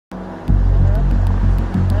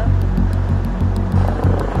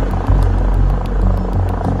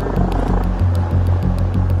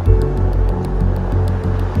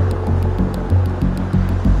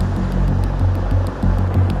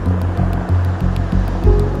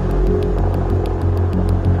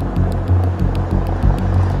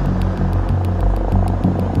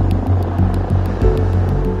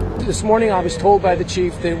This morning I was told by the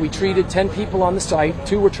chief that we treated 10 people on the site.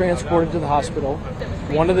 2 were transported to the hospital.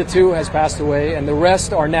 1 of the 2 has passed away, and the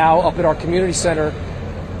rest are now up at our community center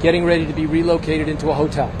getting ready to be relocated into a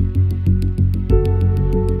hotel.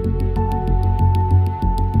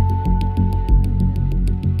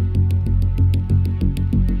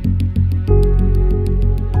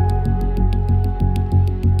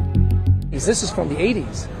 This is from the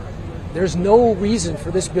 80s. There's no reason for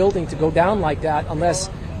this building to go down like that unless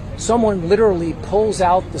someone literally pulls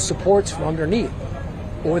out the supports from underneath,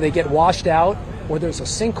 or they get washed out, or there's a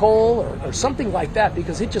sinkhole or something like that,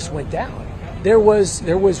 because it just went down. There was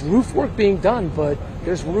roof work being done, but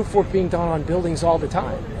there's roof work being done on buildings all the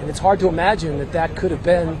time. And it's hard to imagine that that could have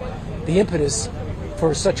been the impetus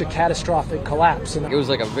for such a catastrophic collapse. And it was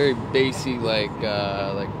like a very bassy, like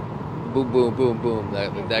boom, boom, boom, boom,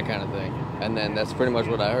 that kind of thing. And then that's pretty much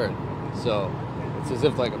what I heard. So it's as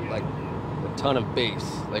if like a ton of bass,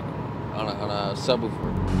 like on a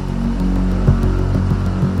subwoofer.